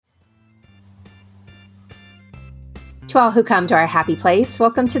To all who come to our happy place,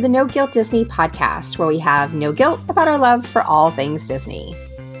 welcome to the No Guilt Disney podcast, where we have no guilt about our love for all things Disney.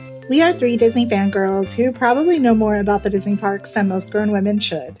 We are three Disney fangirls who probably know more about the Disney parks than most grown women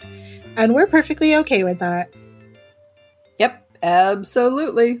should. And we're perfectly okay with that. Yep,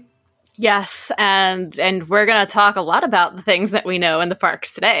 absolutely. Yes, and we're going to talk a lot about the things that we know in the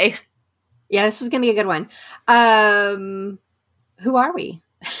parks today. Yeah, this is going to be a good one. Who are we?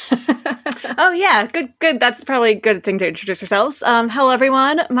 Oh, yeah. Good. That's probably a good thing to introduce ourselves. Hello,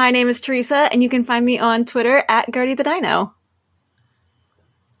 everyone. My name is Teresa, and you can find me on Twitter at Gardy the Dino.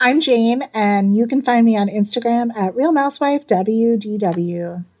 I'm Jane, and you can find me on Instagram at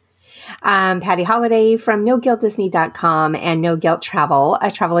RealMouseWifeWDW. I'm Patty Holiday from NoGuiltDisney.com and No Guilt Travel, a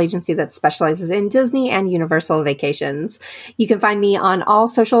travel agency that specializes in Disney and Universal vacations. You can find me on all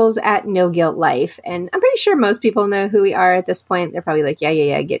socials at No Guilt Life. And I'm pretty sure most people know who we are at this point. They're probably like,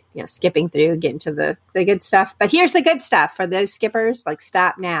 skipping through, getting to the good stuff. But here's the good stuff for those skippers. Like,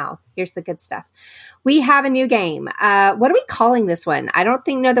 stop now. Here's the good stuff. We have a new game. What are we calling this one? I don't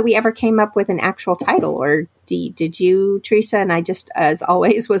know that we ever came up with an actual title, or did you, Teresa? And I just, as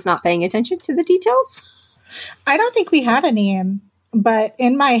always, was not paying attention to the details. I don't think we had a name, but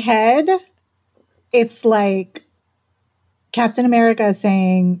in my head, it's like Captain America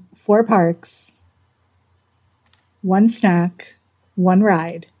saying 4 parks, 1 snack, 1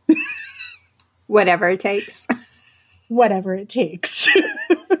 ride. Whatever it takes. Whatever it takes.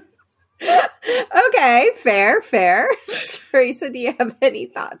 Okay, fair. Teresa, do you have any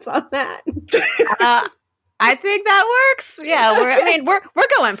thoughts on that? I think that works. Yeah, we're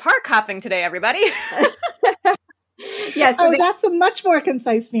going park hopping today, everybody. Yes. That's a much more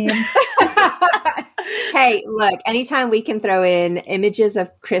concise name. Hey, look, anytime we can throw in images of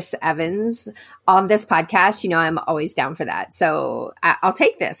Chris Evans on this podcast, I'm always down for that. So I'll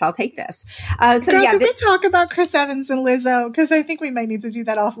take this. Can we talk about Chris Evans and Lizzo? Because I think we might need to do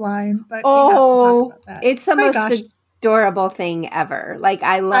that offline. But we have to talk about that. It's the most adorable thing ever. Like,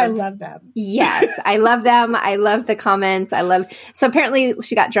 I love them. Yes, I love them. I love the comments. So apparently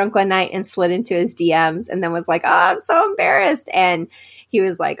she got drunk one night and slid into his DMs and then was like, oh, I'm so embarrassed. And he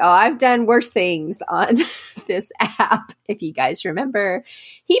was like, oh, I've done worse things on this app. If you guys remember,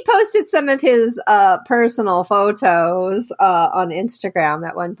 he posted some of his personal photos on Instagram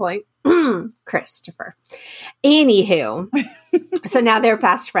at one point. Christopher. Anywho, so now they're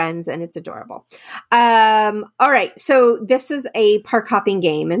fast friends and it's adorable. All right. So this is a park hopping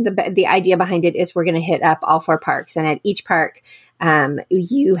game. And the idea behind it is we're going to hit up all 4 parks. And at each park,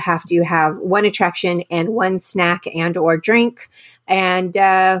 you have to have 1 attraction and 1 snack and or drink. And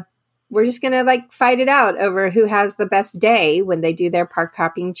we're just going to fight it out over who has the best day when they do their park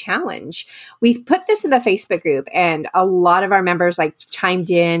hopping challenge. We've put this in the Facebook group and a lot of our members chimed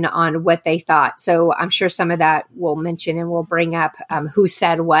in on what they thought. So I'm sure some of that we'll mention and we'll bring up who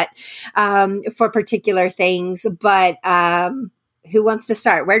said what for particular things. But who wants to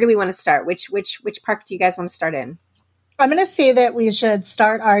start? Where do we want to start? Which park do you guys want to start in? I'm going to say that we should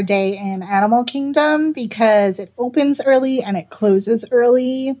start our day in Animal Kingdom because it opens early and it closes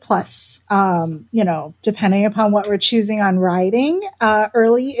early. Plus, depending upon what we're choosing on riding,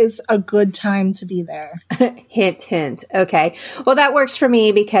 early is a good time to be there. Hint, hint. Okay. Well, that works for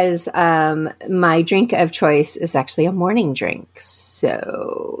me because my drink of choice is actually a morning drink.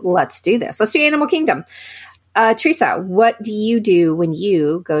 So let's do this. Let's do Animal Kingdom. Teresa, what do you do when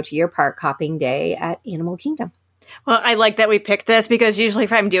you go to your park hopping day at Animal Kingdom? Well, I like that we picked this because usually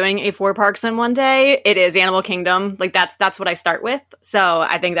if I'm doing a 4 parks in one day, it is Animal Kingdom. That's what I start with. So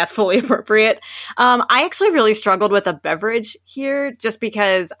I think that's fully appropriate. I actually really struggled with a beverage here just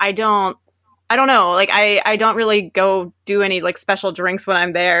because I don't know. I don't really go do any special drinks when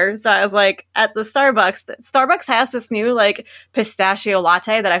I'm there. So I was at the Starbucks has this new pistachio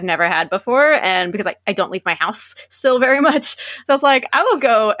latte that I've never had before. And because I don't leave my house still very much. So I was I will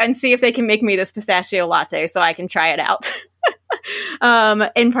go and see if they can make me this pistachio latte so I can try it out.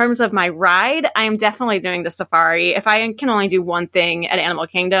 In terms of my ride, I am definitely doing the safari. If I can only do one thing at Animal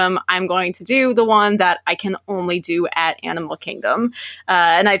Kingdom, I'm going to do the one that I can only do at Animal Kingdom.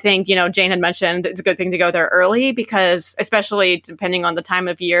 And I think, Jane had mentioned it's a good thing to go there early because especially depending on the time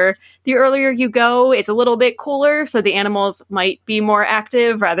of year, the earlier you go, it's a little bit cooler. So the animals might be more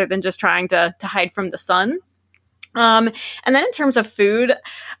active rather than just trying to hide from the sun. And then in terms of food,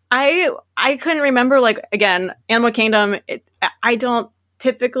 I couldn't remember, again, Animal Kingdom, I don't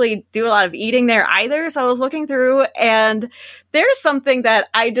typically do a lot of eating there either. So I was looking through and there's something that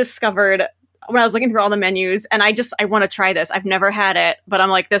I discovered when I was looking through all the menus and I want to try this. I've never had it, but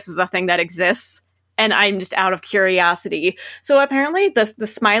I'm this is a thing that exists. and I'm just out of curiosity. So apparently the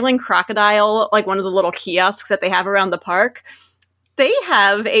Smiling Crocodile, like one of the little kiosks that they have around the park, they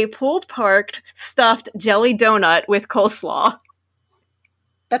have a pulled pork stuffed jelly donut with coleslaw.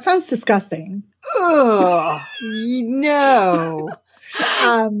 That sounds disgusting. Oh, no.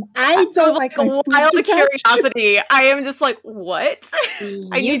 I don't like my food wild to touch. curiosity. I am just like, what?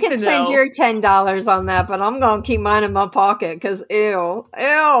 I You need can to spend know. your $10 on that, but I'm going to keep mine in my pocket because ew.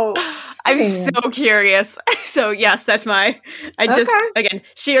 I'm so curious. So yes, that's again,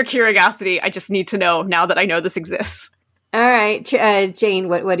 sheer curiosity. I just need to know now that I know this exists. All right. Jane,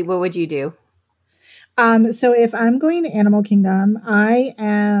 what would you do? So if I'm going to Animal Kingdom, I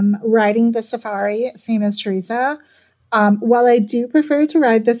am riding the safari, same as Teresa. While I do prefer to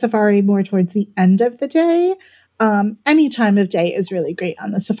ride the safari more towards the end of the day, any time of day is really great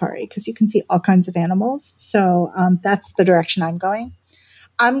on the safari because you can see all kinds of animals. So that's the direction I'm going.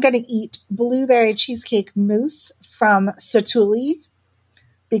 I'm going to eat blueberry cheesecake mousse from Satu'li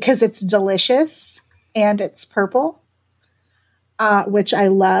because it's delicious and it's purple. Which I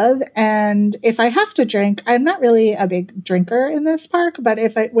love. And if I have to drink, I'm not really a big drinker in this park, but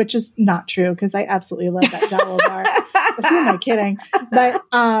which is not true because I absolutely love that Dawo bar. Who am I kidding? But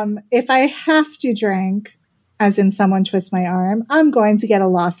if I have to drink, as in someone twist my arm, I'm going to get a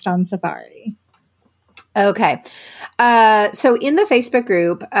Lost on Safari. Okay. So in the Facebook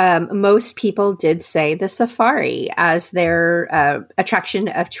group, most people did say the safari as their attraction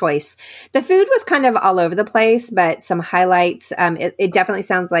of choice. The food was kind of all over the place, but some highlights. It definitely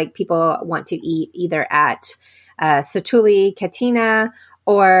sounds like people want to eat either at Satu'li, Katina,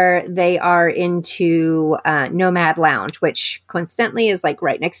 or they are into Nomad Lounge, which coincidentally is like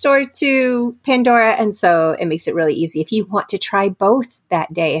right next door to Pandora. And so it makes it really easy if you want to try both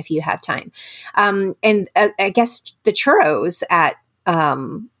that day, if you have time. And I guess the churros at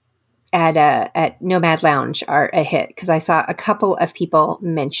Nomad Lounge are a hit because I saw a couple of people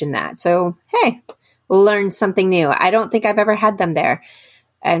mention that. So, hey, learned something new. I don't think I've ever had them there.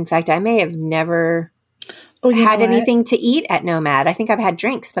 In fact, I may have never had anything to eat at Nomad. I think I've had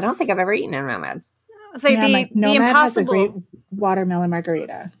drinks, but I don't think I've ever eaten at Nomad. Nomad has a great watermelon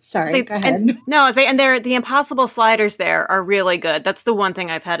margarita. Sorry, go ahead. And the Impossible sliders there are really good. That's the one thing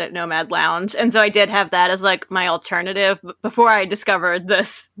I've had at Nomad Lounge, and so I did have that as like my alternative before I discovered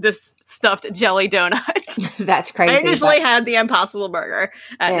this stuffed jelly donut. That's crazy. I initially had the Impossible burger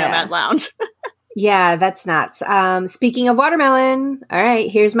at Nomad Lounge. Yeah, that's nuts. Speaking of watermelon, all right,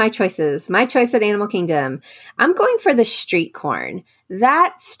 here's my choices. My choice at Animal Kingdom. I'm going for the street corn.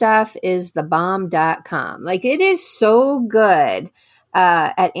 That stuff is the bomb.com. Like, it is so good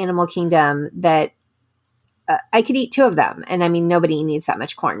at Animal Kingdom that I could eat two of them. And I mean, nobody needs that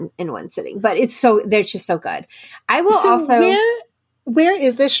much corn in one sitting, but they're just so good. I will also... Where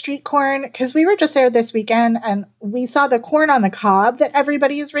is this street corn? Because we were just there this weekend and we saw the corn on the cob that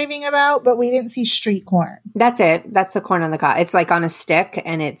everybody is raving about, but we didn't see street corn. That's it. That's the corn on the cob. It's like on a stick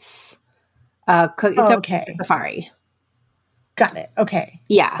and it's okay. Safari. Got it. Okay.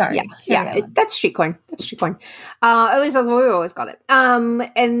 Yeah. Sorry. That's street corn. At least that's what we always called it.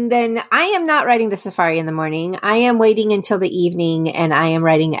 And then I am not riding the safari in the morning. I am waiting until the evening and I am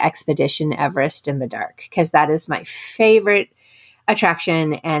riding Expedition Everest in the dark because that is my favorite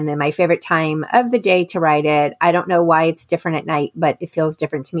attraction and then my favorite time of the day to ride it. I don't know why it's different at night, but it feels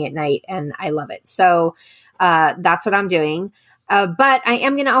different to me at night and I love it. So that's what I'm doing. But I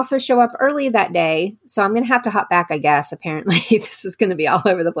am going to also show up early that day. So I'm going to have to hop back, I guess. Apparently this is going to be all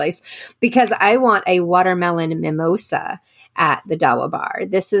over the place because I want a watermelon mimosa at the Dawa bar.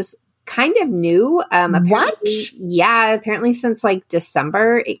 This is kind of new. What? Yeah, apparently since like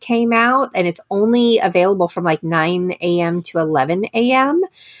December it came out and it's only available from like 9 a.m. to 11 a.m.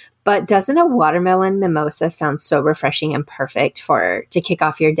 But doesn't a watermelon mimosa sound so refreshing and perfect to kick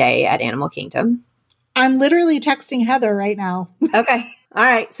off your day at Animal Kingdom? I'm literally texting Heather right now. Okay. All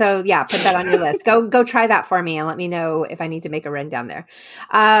right. So yeah, put that on your list. Go try that for me and let me know if I need to make a run down there.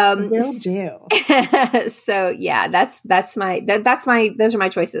 Will do. So yeah, those are my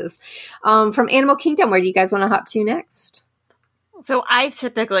choices. From Animal Kingdom, where do you guys want to hop to next? So I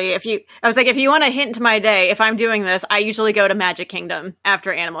typically, if you want a hint to my day, if I'm doing this, I usually go to Magic Kingdom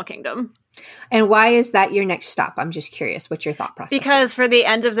after Animal Kingdom. And why is that your next stop? I'm just curious. What's your thought process? Because for the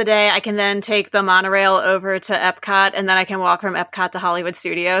end of the day, I can then take the monorail over to Epcot, and then I can walk from Epcot to Hollywood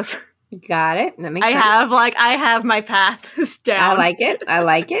Studios. Got it. That makes sense. I have my path down. I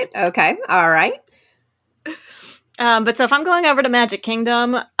like it. Okay. All right. But so if I'm going over to Magic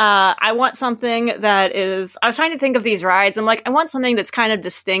Kingdom, I want something that is, I was trying to think of these rides. I'm like, I want something that's kind of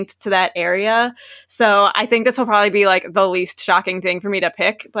distinct to that area. So I think this will probably be like the least shocking thing for me to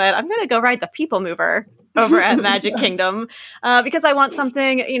pick, but I'm going to go ride the People Mover over at Magic Kingdom, because I want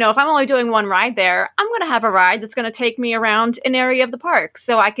something, if I'm only doing one ride there, I'm going to have a ride that's going to take me around an area of the park.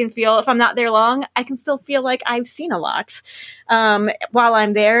 So I can feel, if I'm not there long, I can still feel like I've seen a lot. While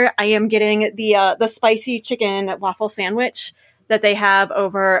I'm there, I am getting the spicy chicken waffle sandwich that they have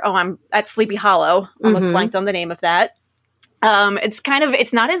over, I'm at Sleepy Hollow. Almost blanked on the name of that.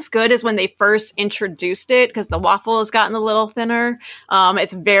 It's not as good as when they first introduced it because the waffle has gotten a little thinner.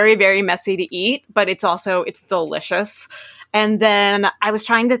 It's very, very messy to eat, but it's delicious. And then I was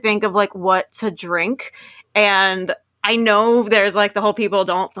trying to think of like what to drink. And I know there's like the whole people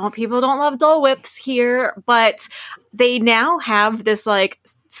don't love Dole Whips here, but they now have this like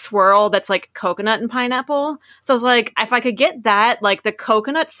swirl that's like coconut and pineapple. So I was like, if I could get that, like the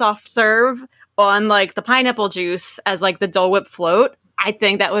coconut soft serve on like the pineapple juice as like the Dole Whip float, I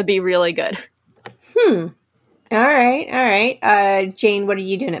think that would be really good. All right. Jane, what are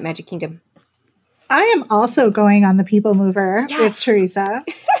you doing at Magic Kingdom? I am also going on the People Mover with Teresa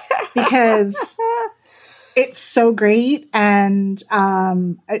because it's so great. And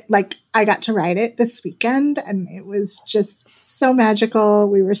I got to ride it this weekend and it was just so magical.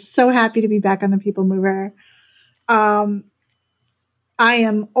 We were so happy to be back on the People Mover. I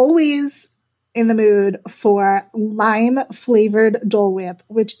am always in the mood for lime flavored Dole Whip,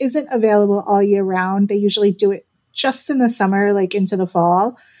 which isn't available all year round. They usually do it just in the summer, like into the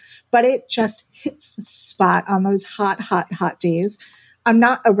fall, but it just hits the spot on those hot, hot, hot days. I'm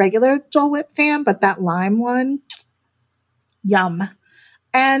not a regular Dole Whip fan, but that lime one, yum.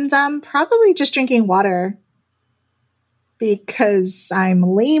 And I'm probably just drinking water because I'm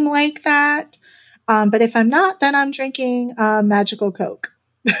lame like that. But if I'm not, then I'm drinking Magical Coke.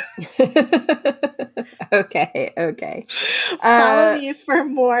 Okay. Follow me for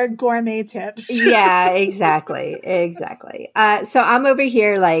more gourmet tips. Yeah, exactly. So I'm over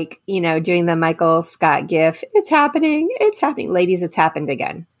here like, doing the Michael Scott gif. It's happening. Ladies, it's happened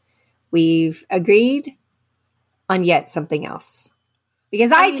again. We've agreed on yet something else.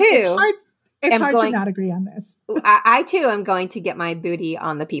 Because I too It's hard to not agree on this. I too am going to get my booty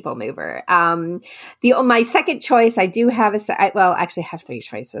on the People Mover. My second choice, I do have actually I have three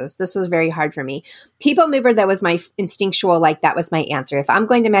choices. This was very hard for me. People Mover, that was my instinctual, that was my answer. If I'm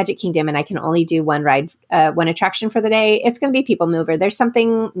going to Magic Kingdom and I can only do one ride, one attraction for the day, it's going to be People Mover. There's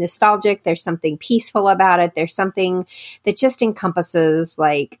something nostalgic. There's something peaceful about it. There's something that just encompasses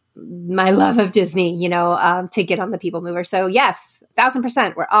my love of Disney, to get on the People Mover. So yes,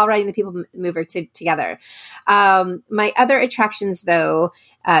 1,000%, we're all riding the People Mover together. My other attractions though,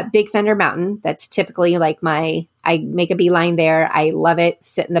 Big Thunder Mountain, that's typically I make a beeline there. I love it.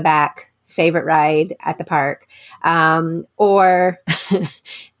 Sit in the back, favorite ride at the park, or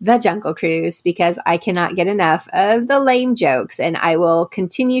the Jungle Cruise, because I cannot get enough of the lame jokes and I will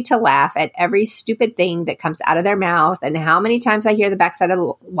continue to laugh at every stupid thing that comes out of their mouth. And how many times I hear the backside of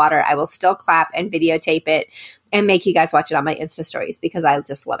the water, I will still clap and videotape it and make you guys watch it on my Insta stories because I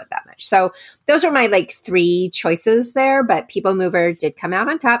just love it that much. So those are my three choices there, but People Mover did come out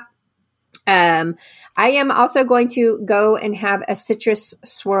on top. I am also going to go and have a citrus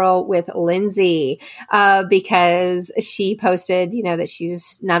swirl with Lindsay because she posted, that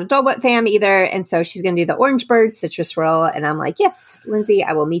she's not a Dole Whip fan either. And so she's going to do the Orange Bird citrus swirl. And I'm like, yes, Lindsay,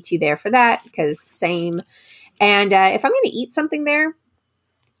 I will meet you there for that because same. And if I'm going to eat something there,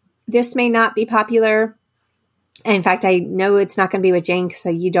 this may not be popular. In fact, I know it's not going to be with Jane because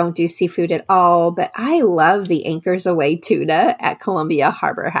you don't do seafood at all, but I love the Anchors Away tuna at Columbia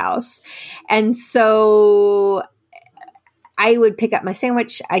Harbor House. And so I would pick up my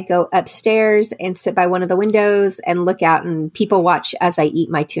sandwich. I'd go upstairs and sit by one of the windows and look out and people watch as I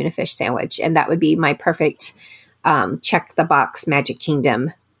eat my tuna fish sandwich. And that would be my perfect check the box Magic Kingdom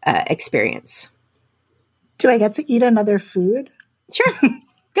experience. Do I get to eat another food? Sure.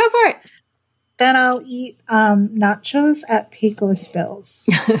 Go for it. Then I'll eat nachos at Pecos Bills.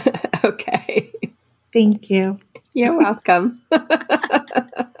 Okay. Thank you. You're welcome.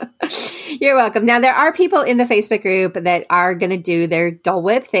 You're welcome. Now, there are people in the Facebook group that are going to do their Dole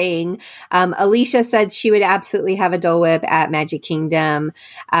Whip thing. Alicia said she would absolutely have a Dole Whip at Magic Kingdom.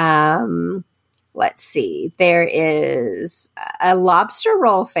 let's see. There is a lobster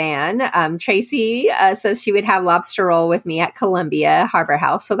roll fan. Tracy says she would have lobster roll with me at Columbia Harbor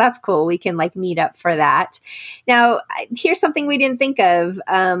House. So that's cool. We can like meet up for that. Now, here's something we didn't think of.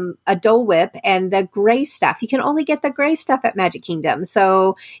 A Dole Whip and the gray stuff. You can only get the gray stuff at Magic Kingdom.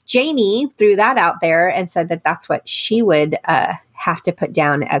 So Jamie threw that out there and said that that's what she would have to put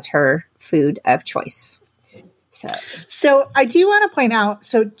down as her food of choice. So I do want to point out,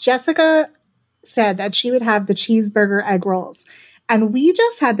 so Jessica said that she would have the cheeseburger egg rolls. And we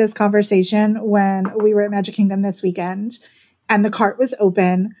just had this conversation when we were at Magic Kingdom this weekend and the cart was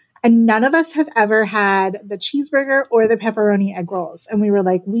open and none of us have ever had the cheeseburger or the pepperoni egg rolls. And we were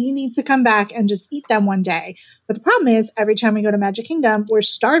like, we need to come back and just eat them one day. But the problem is every time we go to Magic Kingdom, we're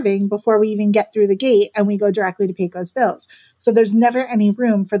starving before we even get through the gate and we go directly to Pecos Bills. So there's never any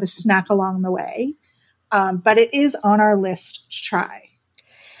room for the snack along the way. But it is on our list to try.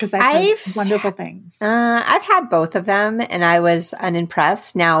 Because I've heard wonderful things. I've had both of them and I was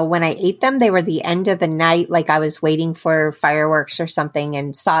unimpressed. Now, when I ate them, they were the end of the night. Like I was waiting for fireworks or something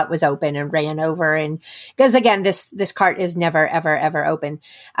and saw it was open and ran over. And because again, this cart is never, ever, ever open.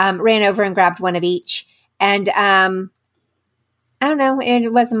 Ran over and grabbed one of each. And I don't know.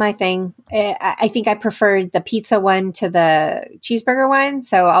 It wasn't my thing. I think I preferred the pizza one to the cheeseburger one.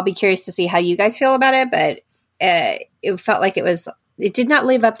 So I'll be curious to see how you guys feel about it. But it felt like it did not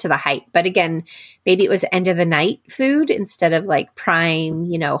live up to the hype. But again, maybe it was end of the night food instead of like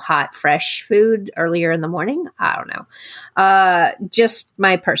prime, hot, fresh food earlier in the morning. I don't know. Just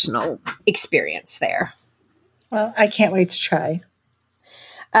my personal experience there. Well, I can't wait to try.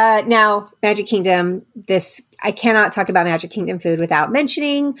 Now, Magic Kingdom, I cannot talk about Magic Kingdom food without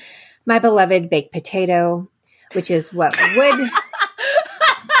mentioning my beloved baked potato, which is what would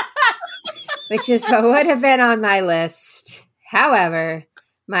have been on my list. However,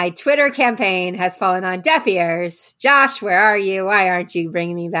 my Twitter campaign has fallen on deaf ears. Josh, where are you? Why aren't you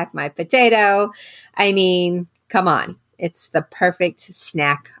bringing me back my potato? I mean, come on. It's the perfect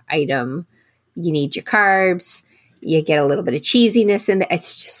snack item. You need your carbs. You get a little bit of cheesiness in there.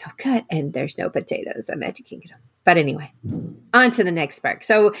 It's just so good. And there's no potatoes at Magic Kingdom. But anyway, on to the next park.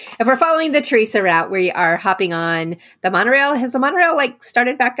 So if we're following the Teresa route, we are hopping on the monorail. Has the monorail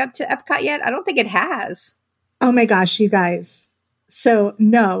started back up to Epcot yet? I don't think it has. Oh my gosh, you guys. So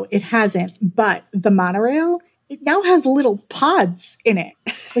no, it hasn't. But the monorail, it now has little pods in it,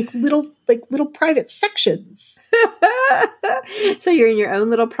 like little private sections. So you're in your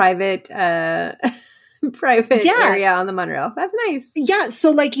own little private area on the monorail. That's nice. Yeah.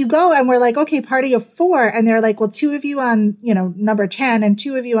 So you go and we're like, okay, party of 4. And they're like, well, 2 of you on, number 10 and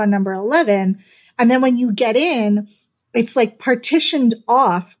 2 of you on number 11. And then when you get in, it's partitioned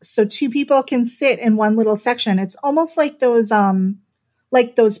off so 2 people can sit in one little section. It's almost like those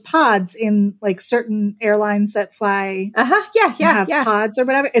pods in certain airlines that fly. Yeah. Pods or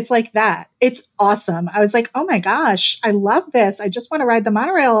whatever. It's like that. It's awesome. I was like, oh my gosh, I love this. I just want to ride the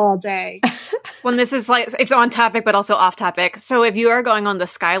monorail all day. When this is it's on topic, but also off topic. So if you are going on the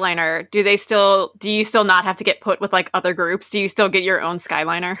Skyliner, do you still not have to get put with other groups? Do you still get your own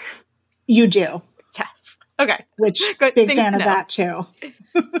Skyliner? You do. Yes. Okay. Which big fan of that too.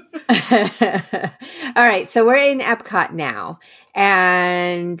 All right. So we're in Epcot now.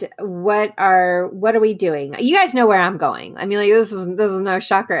 And what are we doing? You guys know where I'm going. I mean, this is no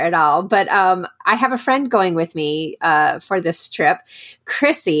shocker at all, but, I have a friend going with me, for this trip,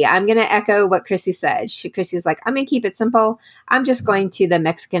 Chrissy. I'm going to echo what Chrissy said. Chrissy's like, I'm going to keep it simple. I'm just going to the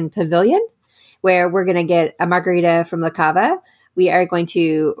Mexican Pavilion where we're going to get a margarita from La Cava. We are going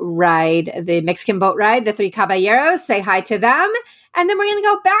to ride the Mexican boat ride, the Three Caballeros, say hi to them. And then we're going to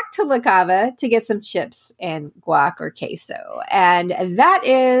go back to La Cava to get some chips and guac or queso. And that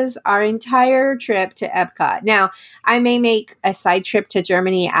is our entire trip to Epcot. Now, I may make a side trip to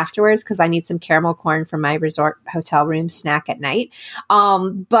Germany afterwards because I need some caramel corn for my resort hotel room snack at night.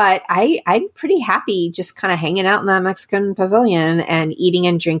 But I'm pretty happy just kind of hanging out in the Mexican Pavilion and eating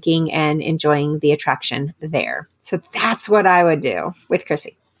and drinking and enjoying the attraction there. So that's what I would do with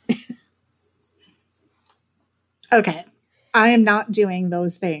Chrissy. Okay. I am not doing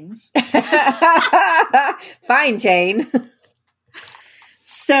those things. Fine, Jane.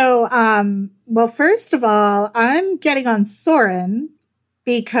 So, well, first of all, I'm getting on Soarin'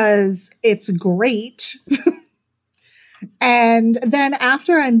 because it's great. And then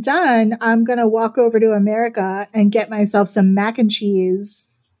after I'm done, I'm going to walk over to America and get myself some mac and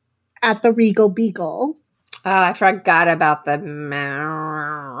cheese at the Regal Beagle. Oh, I forgot about the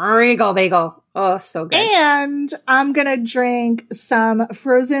Regal Bagel. Oh, so good. And I'm going to drink some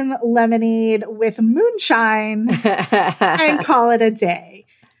frozen lemonade with moonshine and call it a day.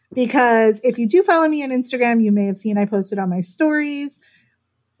 because if you do follow me on Instagram, you may have seen I posted on my stories.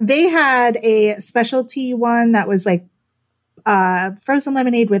 They had a specialty one that was like frozen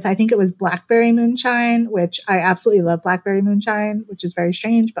lemonade with, I think it was blackberry moonshine, which I absolutely love blackberry moonshine, which is very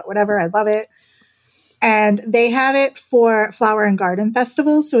strange, but whatever. I love it. And they have it for Flower and Garden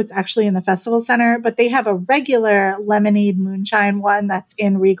Festival. So it's actually in the festival center, but they have a regular lemonade moonshine one that's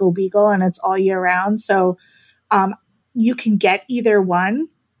in Regal Beagle and it's all year round. So you can get either one,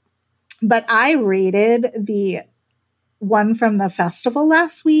 but I rated the one from the festival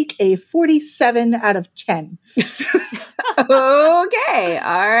last week a 47 out of 10. Okay.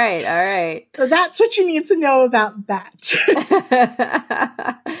 All right. All right. So that's what you need to know about that.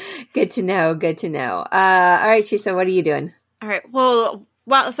 Good to know. Good to know. All right, Teresa, what are you doing? All right. Well,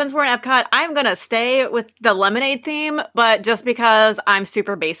 since we're in Epcot, I'm going to stay with the lemonade theme, but just because I'm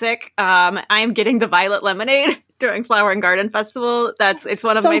super basic, I'm getting the violet lemonade during Flower and Garden Festival. It's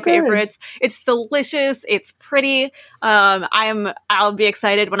one of my favorites. It's delicious. It's pretty. I'll be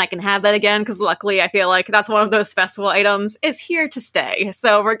excited when I can have that again, because luckily I feel like that's one of those festival items is here to stay.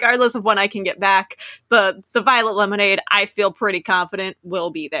 So regardless of when I can get back, the violet lemonade, I feel pretty confident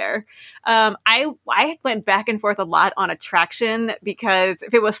will be there. I went back and forth a lot on attraction, because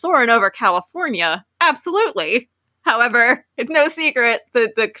if it was Soarin' over California, absolutely. However, it's no secret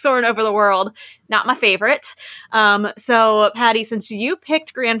that the Soarin' over the World, not my favorite. So, Patty, since you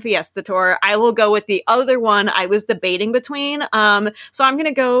picked Grand Fiesta Tour, I will go with the other one I was debating between. So I'm going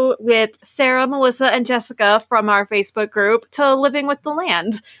to go with Sarah, Melissa, and Jessica from our Facebook group to Living with the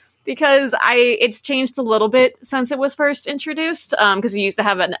Land. Because it's changed a little bit since it was first introduced, because you used to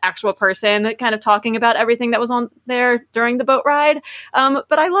have an actual person kind of talking about everything that was on there during the boat ride.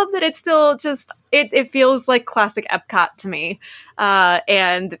 But I love that it's still just, it feels like classic Epcot to me.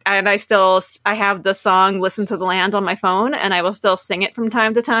 And I have the song Listen to the Land on my phone, and I will still sing it from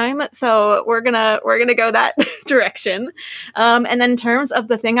time to time. So we're gonna go that direction. And then in terms of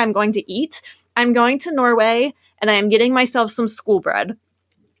the thing I'm going to eat, I'm going to Norway, and I am getting myself some school bread.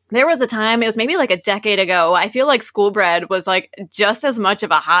 There was a time, it was maybe like a decade ago, I feel like school bread was like just as much of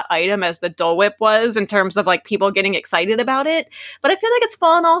a hot item as the Dole Whip was in terms of like people getting excited about it. But I feel like it's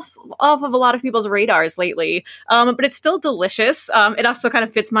fallen off of a lot of people's radars lately. But it's still delicious. It also kind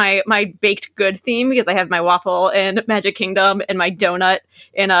of fits my baked good theme, because I have my waffle in Magic Kingdom and my donut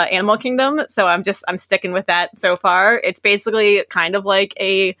in Animal Kingdom. So I'm sticking with that so far. It's basically kind of like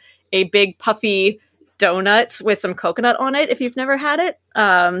a big puffy donut with some coconut on it, if you've never had it.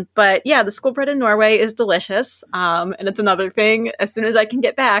 But yeah, the school bread in Norway is delicious. And it's another thing, as soon as I can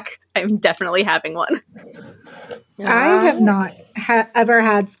get back, I'm definitely having one. I have not ever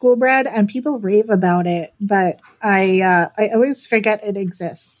had school bread, and people rave about it, but I always forget it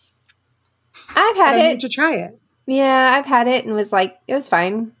exists. I've had it. I need to try it. Yeah, I've had it and was like, it was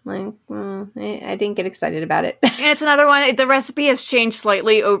fine. Like, I didn't get excited about it. And it's another one. The recipe has changed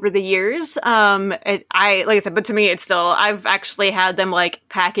slightly over the years. Like I said, but to me, it's still. I've actually had them like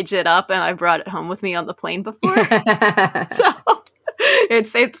package it up, and I brought it home with me on the plane before. So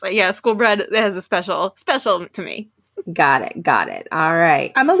it's yeah, school bread has a special to me. Got it. All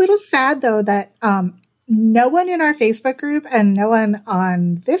right. I'm a little sad though that no one in our Facebook group and no one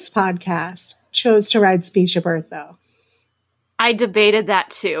on this podcast chose to ride Spaceship Earth, though. I debated that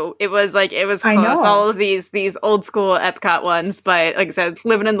too. It was close. All of these old school Epcot ones, but like I said,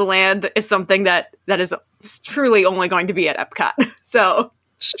 Living in the Land is something that is truly only going to be at Epcot. So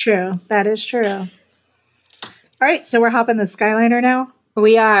it's true. That is true. All right, so we're hopping the Skyliner now.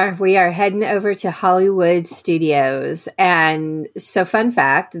 We are heading over to Hollywood Studios. And so fun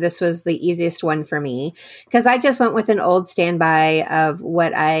fact, this was the easiest one for me because I just went with an old standby of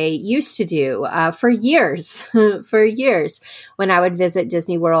what I used to do for years. When I would visit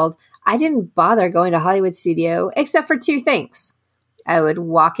Disney World, I didn't bother going to Hollywood Studio except for two things. I would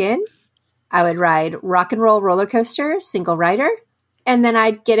walk in, I would ride Rock and Roll roller coaster, single rider, and then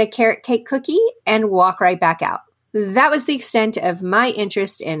I'd get a carrot cake cookie and walk right back out. That was the extent of my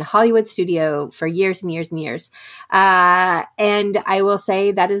interest in Hollywood Studio for years and years and years. And I will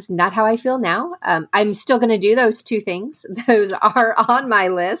say that is not how I feel now. I'm still going to do those two things. Those are on my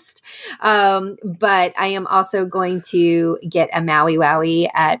list. But I am also going to get a Maui Wowie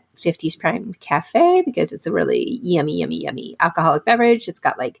at 50s Prime Cafe because it's a really yummy alcoholic beverage. It's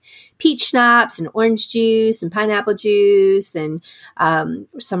got like peach schnapps and orange juice and pineapple juice and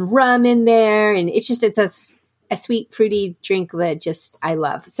some rum in there. And it's a sweet, fruity drink that just I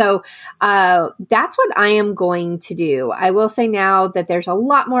love. So that's what I am going to do. I will say now that there's a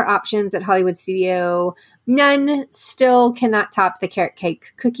lot more options at Hollywood Studio. None still cannot top the carrot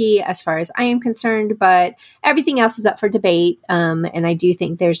cake cookie as far as I am concerned, but everything else is up for debate. And I do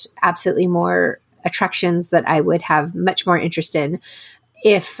think there's absolutely more attractions that I would have much more interest in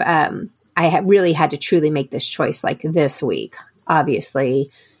if really had to truly make this choice like this week.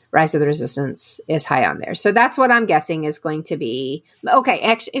 Obviously, Rise of the Resistance is high on there. So that's what I'm guessing is going to be. Okay,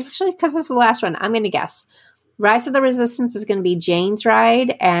 actually, because this is the last one, I'm going to guess. Rise of the Resistance is going to be Jane's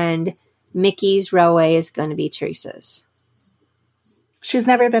ride, and Mickey's Railway is going to be Teresa's. She's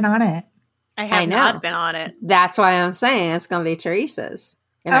never been on it. I have not been on it. That's why I'm saying it's going to be Teresa's.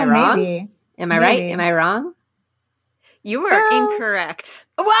 Am I wrong? Maybe. Am I right? Am I wrong? You were incorrect.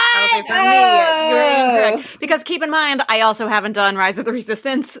 What? For me, you were incorrect. Because keep in mind, I also haven't done Rise of the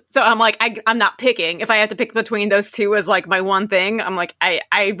Resistance. So I'm like, I'm not picking. If I had to pick between those two as like my one thing, I'm like,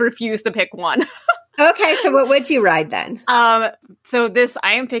 I refuse to pick one. Okay, so what would you ride then? So this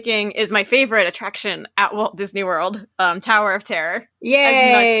I am picking is my favorite attraction at Walt Disney World, Tower of Terror.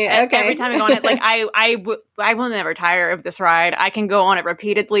 Yay! Okay. Every time I go on it, like I will never tire of this ride. I can go on it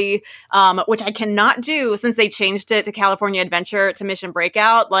repeatedly, which I cannot do since they changed it to California Adventure to Mission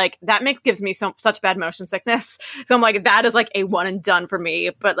Breakout. Like that gives me such bad motion sickness. So I'm like, that is like a one and done for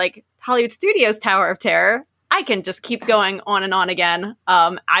me. But like Hollywood Studios Tower of Terror, I can just keep going on and on again.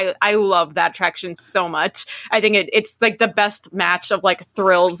 I love that attraction so much. I think it's like the best match of like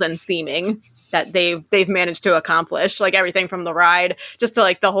thrills and theming that they've managed to accomplish. Like everything from the ride just to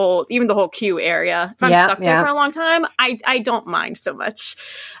like the whole queue area. If I'm stuck there for a long time, I don't mind so much.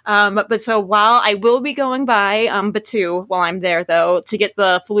 But so while I will be going by Batuu while I'm there though to get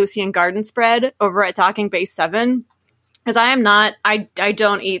the Felucian Garden spread over at Docking Bay 7. Because I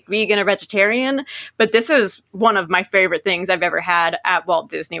don't eat vegan or vegetarian, but this is one of my favorite things I've ever had at Walt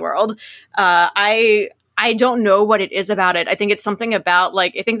Disney World. I don't know what it is about it. I think it's something about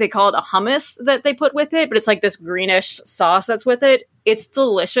like, I think they call it a hummus that they put with it, but it's like this greenish sauce that's with it. It's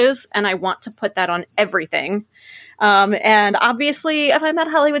delicious. And I want to put that on everything. And obviously if I'm at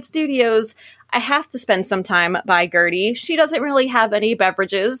Hollywood Studios, I have to spend some time by Gertie. She doesn't really have any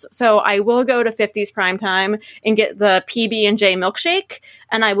beverages, so I will go to 50s Primetime and get the PB&J milkshake,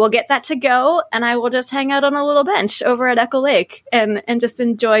 and I will get that to go, and I will just hang out on a little bench over at Echo Lake and just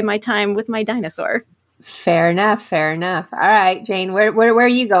enjoy my time with my dinosaur. Fair enough. All right, Jane, where are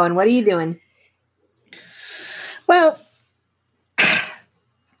you going? What are you doing? Well,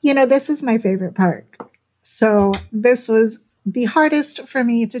 this is my favorite park. So this was the hardest for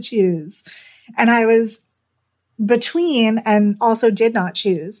me to choose. And I was between and also did not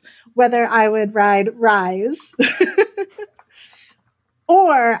choose whether I would ride Rise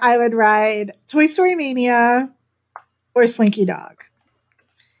or I would ride Toy Story Mania or Slinky Dog.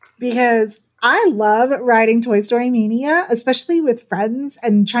 Because I love riding Toy Story Mania, especially with friends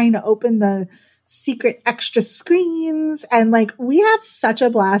and trying to open the secret extra screens. And like, we have such a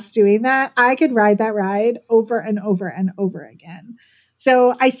blast doing that. I could ride that ride over and over and over again.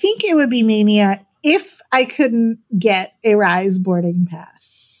 So I think it would be Mania if I couldn't get a Rise boarding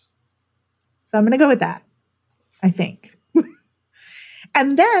pass. So I'm going to go with that, I think.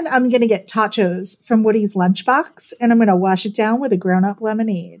 And then I'm going to get tachos from Woody's Lunchbox, and I'm going to wash it down with a grown-up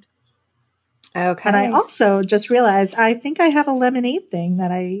lemonade. Okay. And I also just realized I think I have a lemonade thing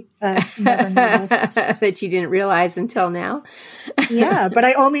that I never noticed. That you didn't realize until now. Yeah, but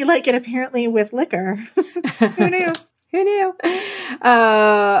I only like it apparently with liquor. Who knew? Who knew?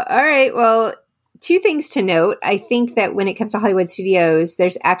 All right. Well, two things to note. I think that when it comes to Hollywood Studios,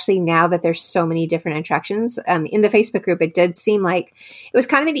 there's actually now that there's so many different attractions. In the Facebook group, it did seem like it was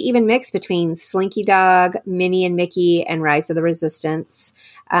kind of an even mix between Slinky Dog, Minnie and Mickey, and Rise of the Resistance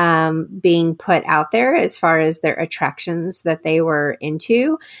being put out there as far as their attractions that they were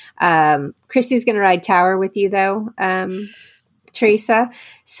into. Christy's going to ride Tower with you, though. Teresa,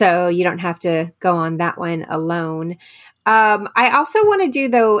 so you don't have to go on that one alone. I also want to do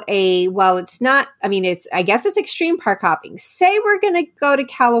though I guess it's extreme park hopping. Say we're going to go to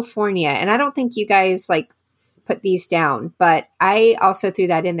California, and I don't think you guys like put these down, but I also threw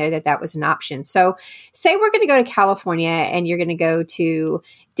that in there that was an option. So say we're going to go to California and you're going to go to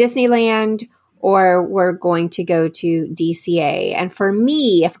Disneyland or we're going to go to DCA. And for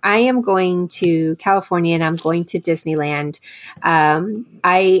me, if I am going to California and I'm going to Disneyland,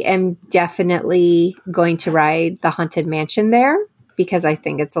 I am definitely going to ride the Haunted Mansion there because I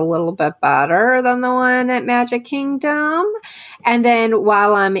think it's a little bit better than the one at Magic Kingdom. And then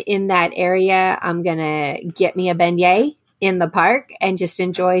while I'm in that area, I'm going to get me a beignet in the park and just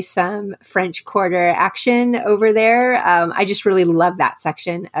enjoy some French Quarter action over there. I just really love that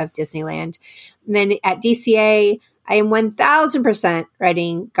section of Disneyland. And then at DCA, I am 1000%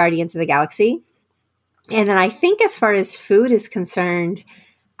 riding Guardians of the Galaxy. And then I think as far as food is concerned,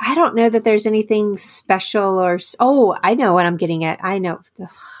 I don't know that there's anything special I know what I'm getting at. I know. Ugh,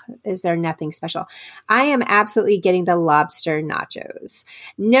 is there nothing special? I am absolutely getting the lobster nachos.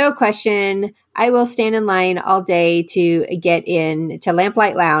 No question. I will stand in line all day to get in to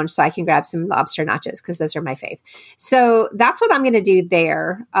Lamplight Lounge so I can grab some lobster nachos because those are my fave. So that's what I'm going to do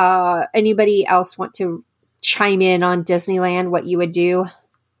there. Anybody else want to chime in on Disneyland, what you would do?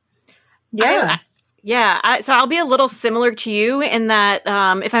 Yeah. So I'll be a little similar to you in that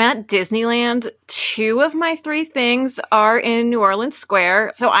if I'm at Disneyland, 2 of my 3 things are in New Orleans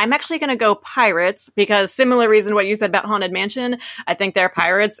Square. So I'm actually going to go Pirates because similar reason what you said about Haunted Mansion, I think their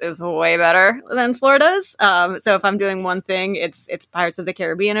Pirates is way better than Florida's. So if I'm doing one thing, it's Pirates of the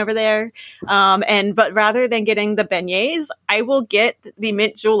Caribbean over there. But rather than getting the beignets, I will get the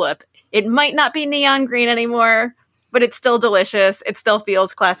mint julep. It might not be neon green anymore, but it's still delicious. It still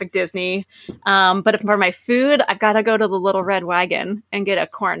feels classic Disney. But for my food, I've got to go to the Little Red Wagon and get a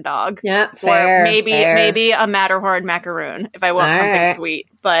corn dog. Yeah, fair. Or maybe a Matterhorn macaroon if I want something sweet.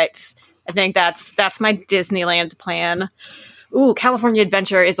 But I think that's my Disneyland plan. Ooh, California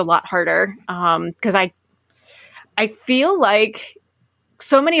Adventure is a lot harder because I feel like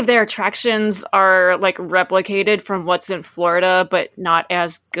so many of their attractions are like replicated from what's in Florida, but not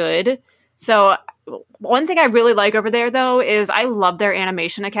as good. So one thing I really like over there, though, is I love their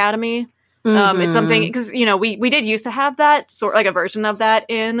Animation Academy. It's something because, we did used to have that sort like a version of that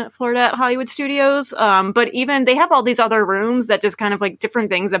in Florida at Hollywood Studios. But even they have all these other rooms that just kind of like different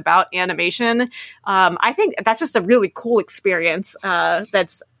things about animation. I think that's just a really cool experience. I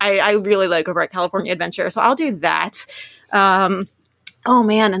really like over at California Adventure. So I'll do that. Oh,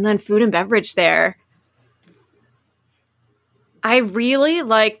 man. And then food and beverage there. I really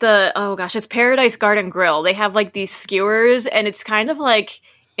like it's Paradise Garden Grill. They have like these skewers and it's kind of like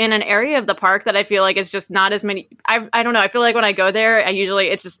in an area of the park that I feel like is just not as many. I don't know. I feel like when I go there,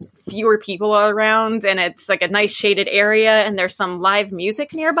 it's just fewer people around and it's like a nice shaded area and there's some live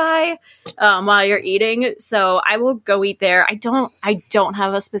music nearby while you're eating. So I will go eat there. I don't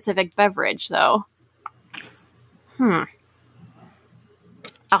have a specific beverage though.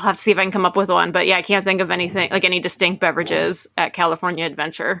 I'll have to see if I can come up with one, but yeah, I can't think of anything like any distinct beverages at California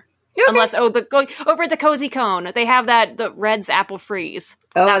Adventure. Okay. Unless over at the Cozy Cone, they have the Red's Apple Freeze.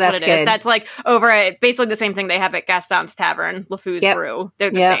 Oh, that's what it good. Is. That's like over at basically the same thing they have at Gaston's Tavern, LeFou's Brew. They're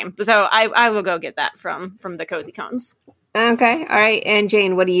the same. So I will go get that from the Cozy Cones. Okay, all right. And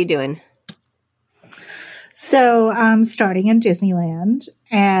Jane, what are you doing? So I'm starting in Disneyland,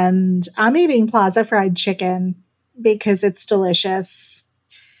 and I'm eating Plaza Fried Chicken because it's delicious.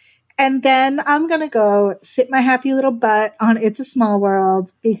 And then I'm going to go sit my happy little butt on It's a Small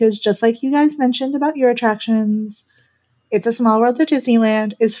World because just like you guys mentioned about your attractions, It's a Small World at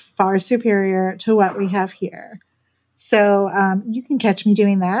Disneyland is far superior to what we have here. So you can catch me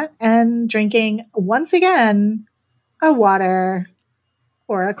doing that and drinking, once again, a water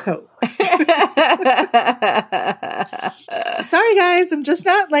or a Coke. Sorry, guys. I'm just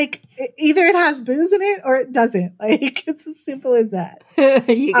not like either it has booze in it or it doesn't. Like it's as simple as that.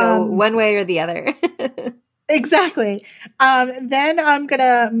 You go one way or the other. Exactly. Then I'm going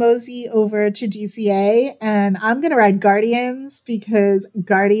to mosey over to DCA and I'm going to ride Guardians because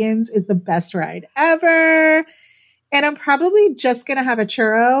Guardians is the best ride ever. And I'm probably just going to have a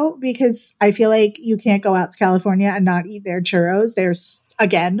churro because I feel like you can't go out to California and not eat their churros. They're,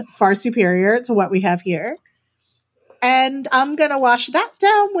 again, far superior to what we have here. And I'm going to wash that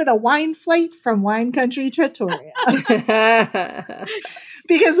down with a wine flight from Wine Country Trattoria.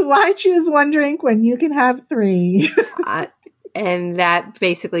 Because why choose one drink when you can have 3? And that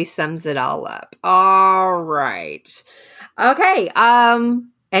basically sums it all up. All right. Okay.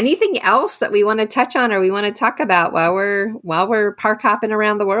 Anything else that we want to touch on or we want to talk about while we're park hopping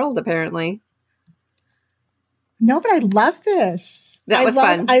around the world, apparently? No, but I love this. That was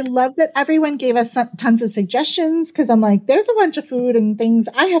fun. I love that everyone gave us tons of suggestions because I'm like, there's a bunch of food and things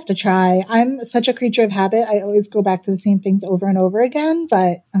I have to try. I'm such a creature of habit. I always go back to the same things over and over again,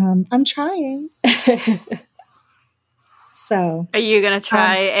 but I'm trying. So, are you going to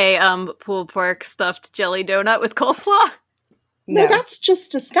try a pulled pork stuffed jelly donut with coleslaw? No, that's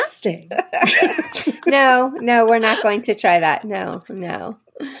just disgusting. No, we're not going to try that. No.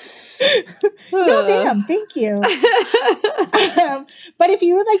 No, ma'am. Thank you. But if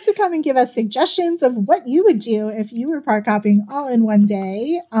you would like to come and give us suggestions of what you would do if you were park hopping all in one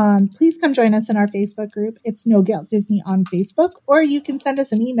day, please come join us in our Facebook group. It's No Guilt Disney on Facebook, or you can send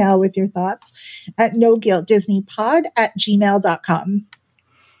us an email with your thoughts at noguiltdisneypod@gmail.com.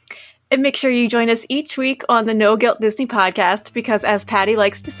 And make sure you join us each week on the No Guilt Disney podcast, because as Patty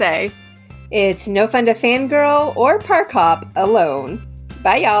likes to say, it's no fun to fangirl or park hop alone.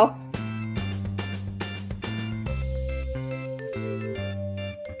 Bye, y'all.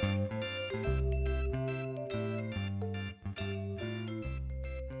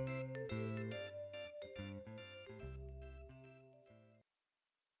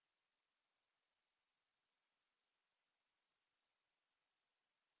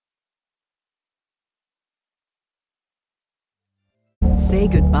 Say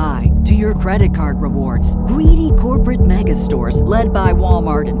goodbye to your credit card rewards. Greedy corporate mega stores, led by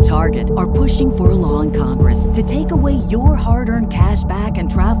Walmart and Target, are pushing for a law in Congress to take away your hard-earned cash back and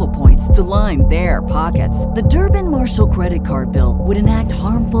travel points to line their pockets. The Durbin-Marshall credit card bill would enact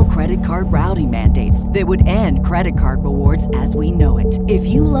harmful credit card routing mandates that would end credit card rewards as we know it. If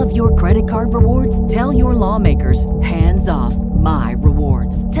you love your credit card rewards, tell your lawmakers, hands off my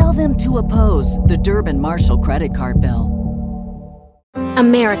rewards. Tell them to oppose the Durbin-Marshall credit card bill.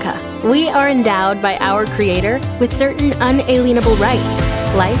 America. We are endowed by our Creator with certain unalienable rights: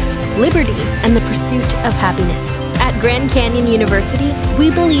 life, liberty, and the pursuit of happiness. At Grand Canyon University, we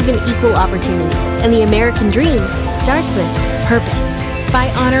believe in equal opportunity, and the American dream starts with purpose.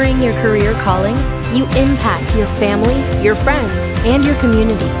 By honoring your career calling, you impact your family, your friends, and your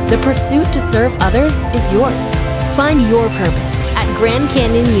community. The pursuit to serve others is yours. Find your purpose at Grand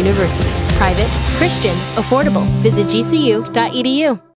Canyon University. Private, Christian, affordable. Visit gcu.edu.